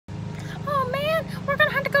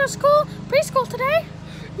go to school, preschool today?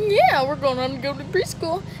 Yeah, we're going to go to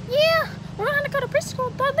preschool. Yeah, we're going to go to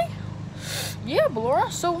preschool, Dudley. Yeah,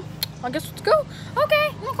 Ballora, so I guess let's go. Okay,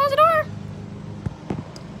 I'm going to close the door.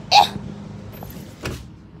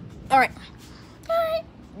 Alright. Alright.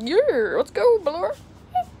 Yeah, let's go, Ballora.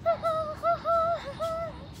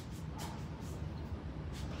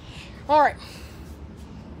 Alright.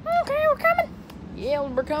 Okay, we're coming. Yeah,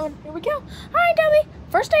 we're coming. Here we go. Alright, Dudley.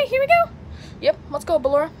 First day, here we go. Yep, let's go,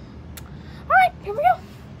 Ballora. Alright, here we go.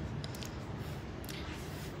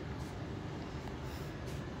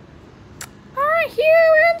 Alright, here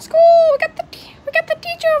we're in school. We got the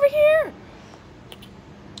teacher over here.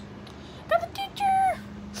 Got the teacher.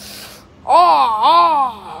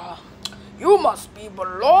 You must be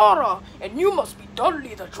Ballora, and you must be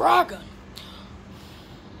Dudley the dragon.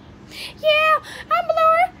 Yeah, I'm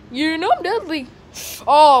Ballora. You know I'm Dudley.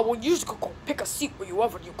 Oh, well, you just go pick a seat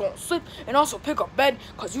wherever you're going to sit, and also pick a bed,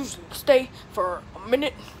 because usually we stay for a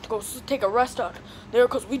minute to go take a rest out there,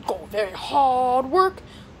 because we go very hard work.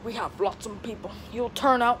 We have lots of people. You'll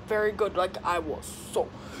turn out very good like I was. So,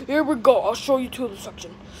 here we go. I'll show you to the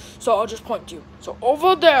section. So, I'll just point to you. So,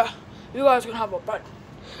 over there, you guys can have a bed.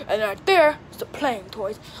 And right there is the playing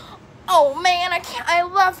toys. Oh, man, I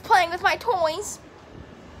love playing with my toys.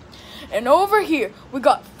 And over here, we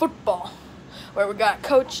got football, where we got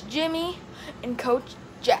Coach Jimmy and Coach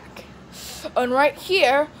Jack. And right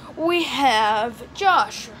here, we have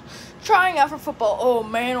Josh trying out for football. Oh,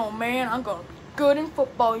 man, I'm going to be good in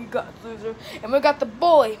football, you guys, loser. And we got the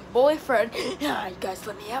bully Fred. You guys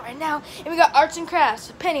let me out right now. And we got arts and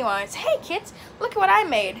crafts, Pennywise. Hey, kids, look at what I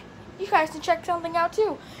made. You guys can check something out,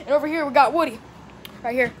 too. And over here, we got Woody.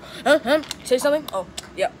 Right here. Say something? Oh,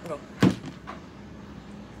 yeah, go.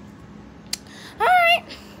 Alright.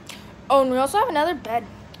 Oh, and we also have another bed.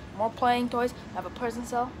 More playing toys. I have a prison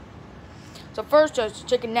cell. So first, just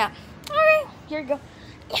take a nap. Alright, here you go.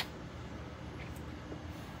 Yeah.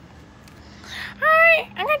 Alright,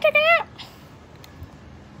 I'm gonna take a nap.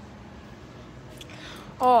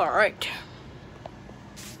 Alright.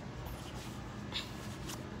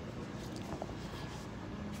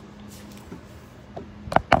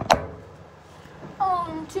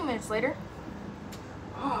 2 minutes later.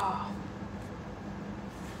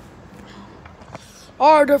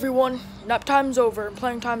 Alright, everyone. Nap time's over, and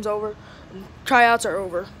playing time's over, and tryouts are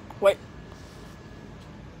over. Wait.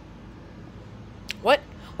 What?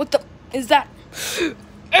 What the is that?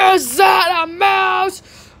 Is that a mouse?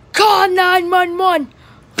 Call 911.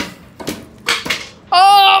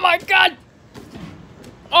 Oh my god.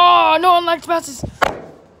 Oh, no one likes mouses.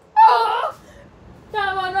 Oh!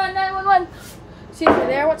 911, 911. See me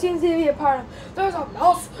there? What seems to be a part of? There's a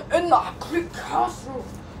mouse in the classroom.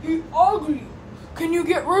 He's ugly. Can you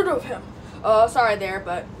get rid of him? Sorry there,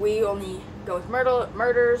 but we only go with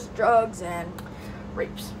murders, drugs, and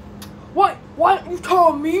rapes. What? Why aren't you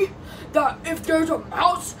telling me that if there's a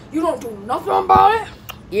mouse, you don't do nothing about it?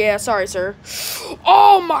 Yeah, sorry, sir.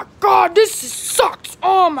 Oh my god, this sucks.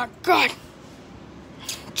 Oh my god.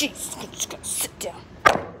 Jeez, I'm just gonna sit down.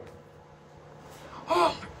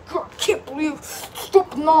 Oh my god, I can't believe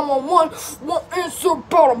stupid 911 won't answer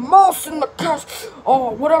about a mouse in the class.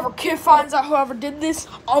 Oh, whatever kid finds out whoever did this,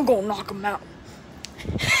 I'm gonna knock him out.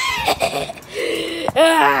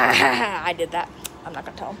 I did that. I'm not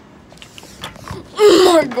gonna tell him.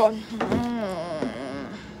 Oh my god.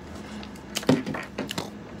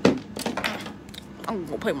 I'm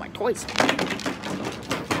gonna play with my toys.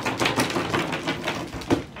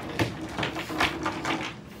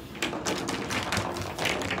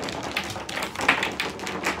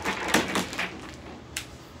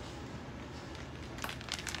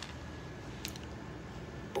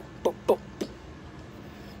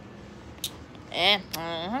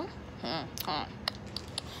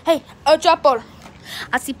 Hey, El Chapo.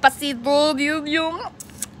 Así pasito, Dios.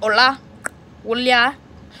 Hola. Hola.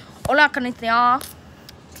 Hola, konnichiwa.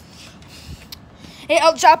 Hey,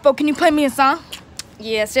 El Chapo, can you play me a song?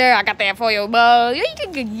 Yeah, sir, I got that for you, but you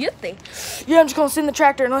can get it. Yeah, I'm just gonna sit in the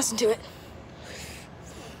tractor and listen to it.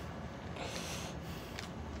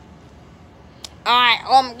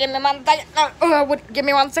 Alright, give me 1 second. Give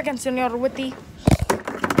me 1 second, Senor Witty.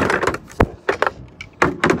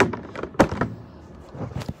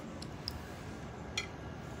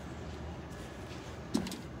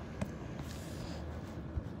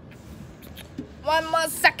 One more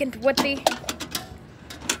second, Witty.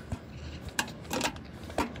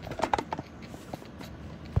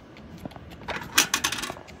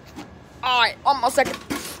 Alright, 1 more second.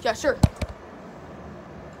 Yeah, sure.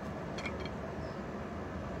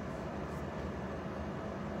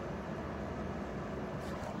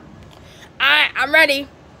 Alright, I'm ready.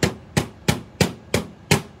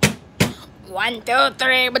 1, 2,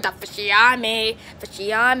 3 with the fishy on me,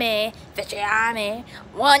 fishy on me, fishy on me.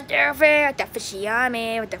 1, 2, 3 with the fishy on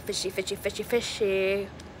me, with the fishy, fishy, fishy, fishy.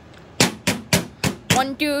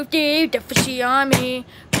 1, 2, 3 with the fishy on me,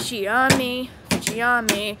 fishy on me, fishy on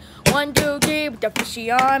me. 1, 2, 3 with the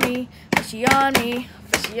fishy on me, fishy on me,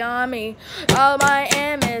 fishy on me. All my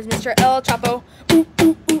name is Mr. El Chapo. Ooh,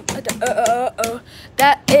 ooh, ooh,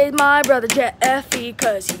 That is my brother Jeffy,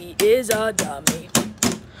 cause he is a dummy.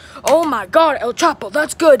 Oh my god, El Chapo,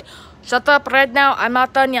 that's good. Shut up right now, I'm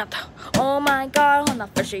not done yet. Oh my god, on the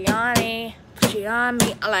fishy on me, fishy on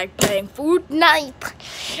me. I like playing Fortnite.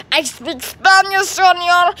 I speak Spanish,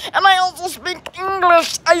 senor, and I also speak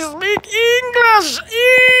English. I speak English,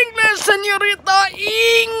 English, senorita,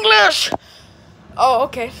 English. Oh,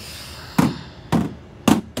 okay.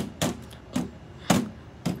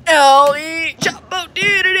 El Chapo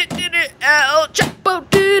did it, El Chapo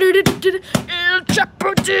did it, El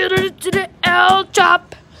Chapo did it, El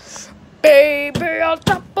Chop. Baby, El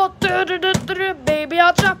Chapo did it, baby,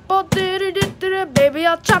 El Chapo did it, baby,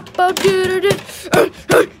 El Chapo did it.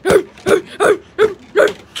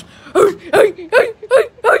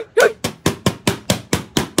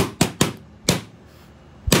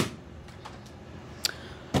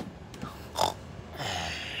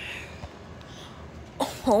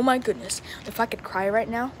 Oh my goodness, if I could cry right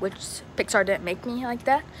now, which Pixar didn't make me like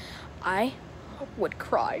that, I would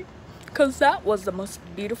cry. Because that was the most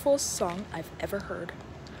beautiful song I've ever heard.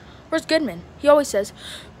 Where's Goodman? He always says,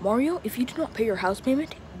 Mario, if you do not pay your house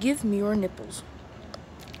payment, give me your nipples.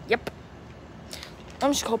 Yep.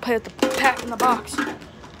 I'm just going to play with the pack in the box.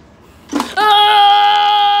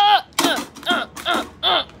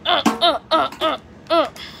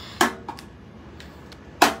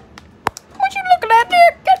 What you looking at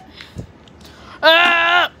there?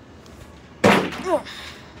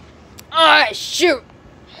 Shoot.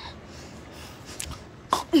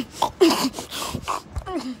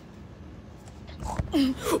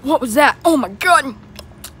 What was that? Oh my god.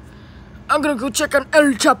 I'm gonna go check on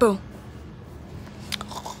El Chapo.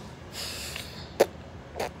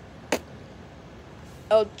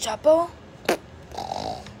 El Chapo?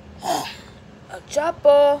 El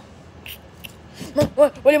Chapo?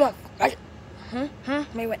 What do you want?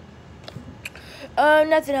 Maybe what?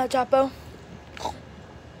 Nothing, El Chapo.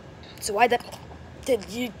 So why did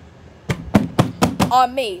you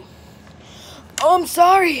on me? Oh, I'm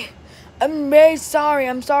sorry. I'm very sorry.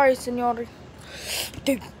 I'm sorry, senor.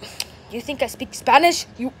 Dude, you think I speak Spanish?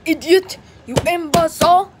 You idiot! You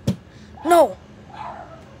imbecile! No.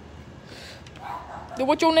 Dude,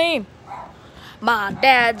 what's your name? My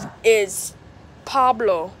dad's is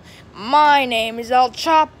Pablo. My name is El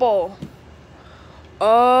Chapo.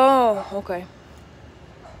 Oh, okay.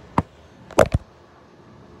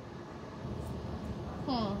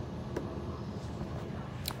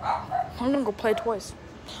 I'm gonna go play toys.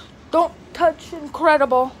 Don't touch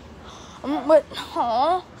Incredible.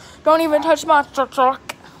 Don't even touch Monster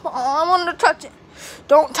Truck. I want to touch it.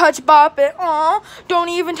 Don't touch Bop It. Don't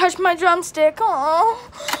even touch my drumstick.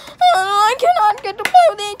 I cannot get to play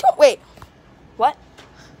with any toy. Wait, what?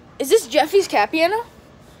 Is this Jeffy's cat piano?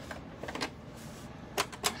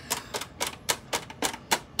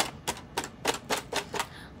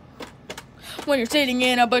 When you're sitting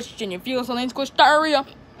in a bush and you feel something squish, diarrhea.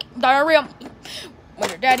 Diarrhea. When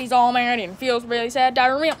your daddy's all mad and feels really sad,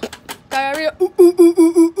 diarrhea. Diarrhea. Ooh, ooh, ooh,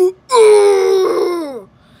 ooh, ooh, ooh.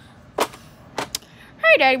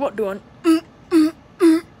 Hey, Daddy, what doing?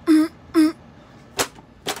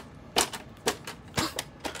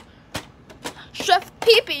 Chef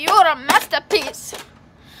Pee-Pee, you're a masterpiece.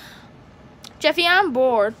 Jeffy, I'm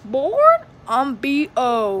bored. Bored? I'm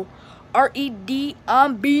B-O. R-E-D,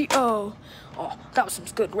 I'm B-O. Oh, that was some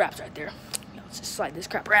good raps right there. Let's just slide this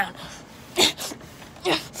crap around.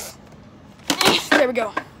 There we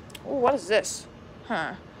go. Ooh, what is this?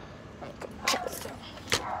 Huh. Let me go check this out.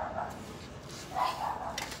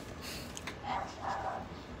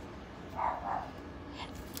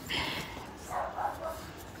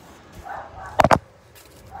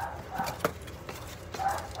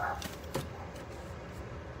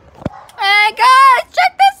 Hey guys,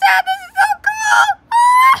 check this out. This is so cool.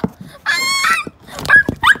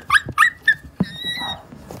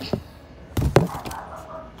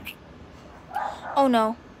 Oh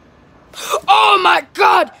no. Oh my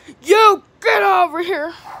god! You get over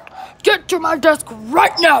here! Get to my desk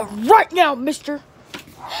right now, mister!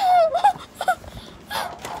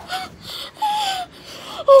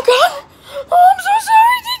 Oh god! Oh, I'm so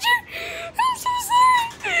sorry, teacher! I'm so sorry!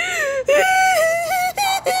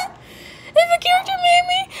 If a character made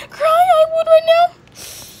me cry, I would right now.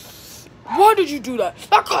 Why did you do that?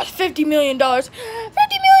 That cost $50 million. $50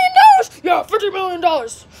 million? Yeah, $50 million.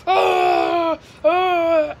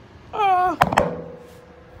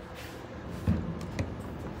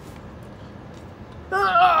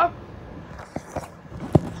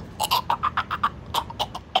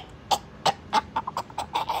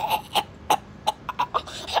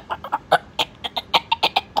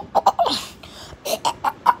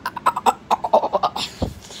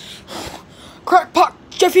 Crackpot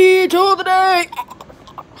Jeffy to the day.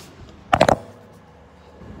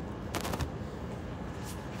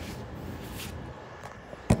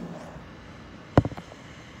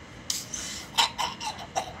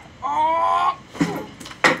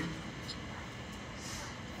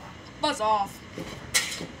 Buzz off.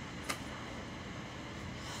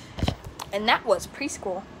 And that was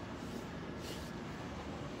preschool.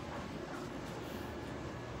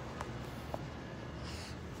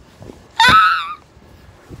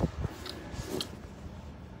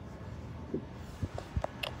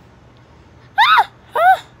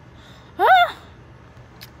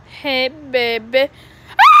 Hey, baby.